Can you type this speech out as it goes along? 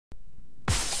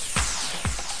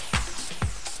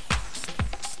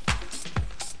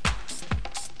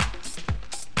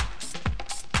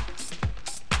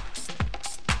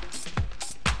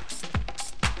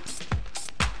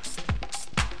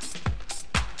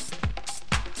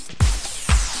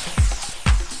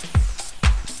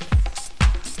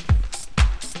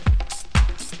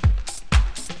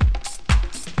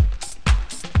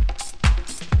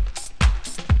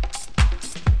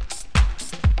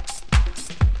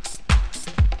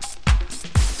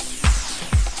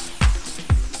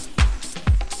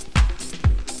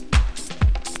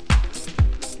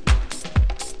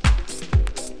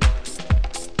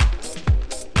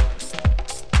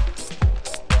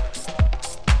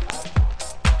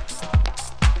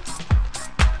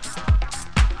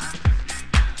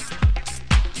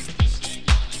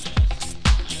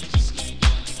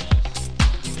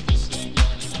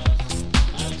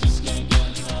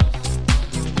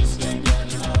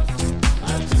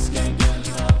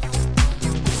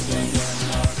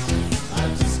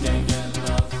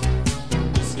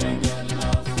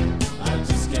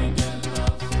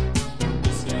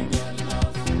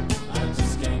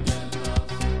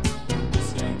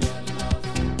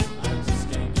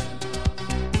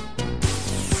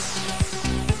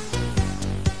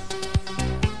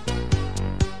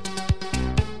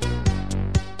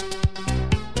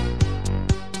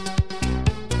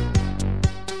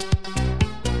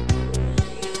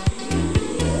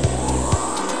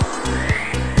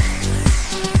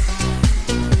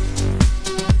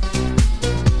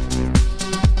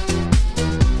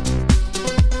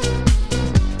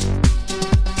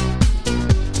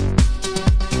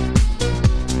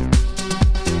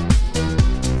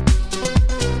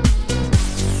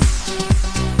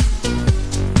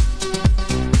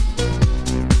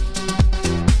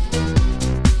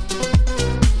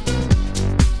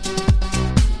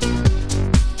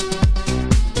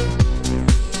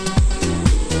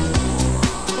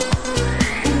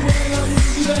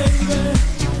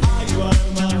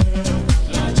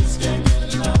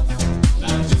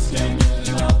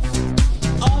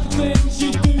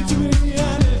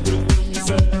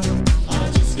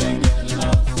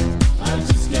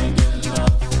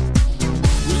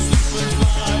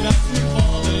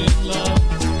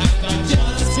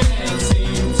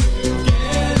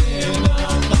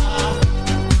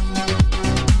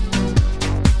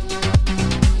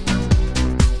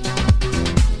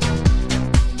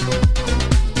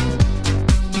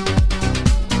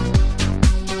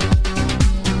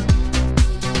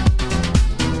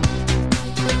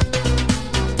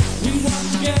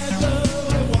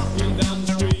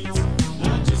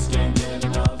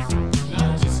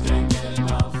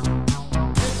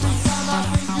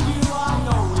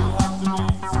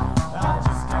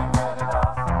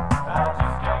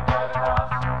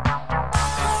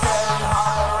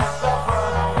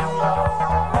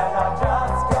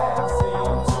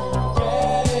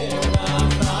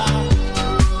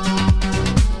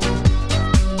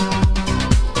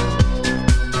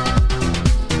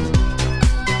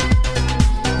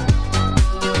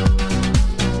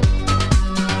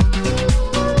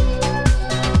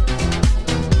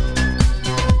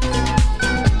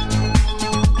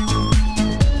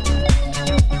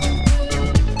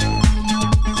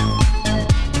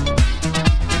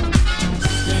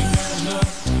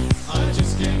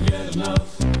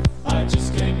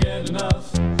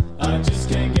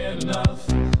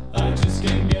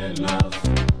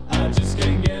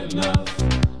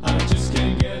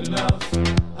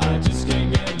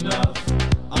enough.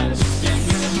 I just can't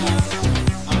get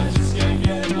enough. I just can't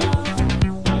get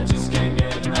enough. I just can't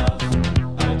get enough.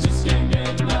 I just can't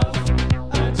get enough.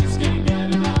 I just can't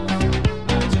get enough.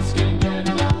 I just can't get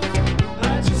enough.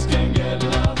 I just can't get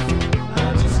enough.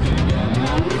 I just can't get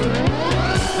enough.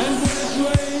 And when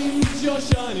it rains, you're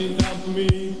shining down for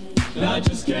me. And I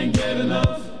just can't get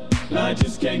enough. And I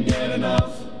just can't get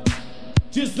enough.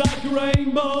 Just like a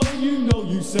rainbow, you know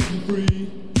you set me free.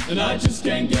 And I just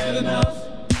can't get enough.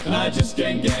 And I just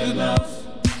can't get enough.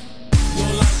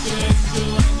 You're like an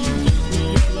angel and you give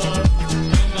me your love.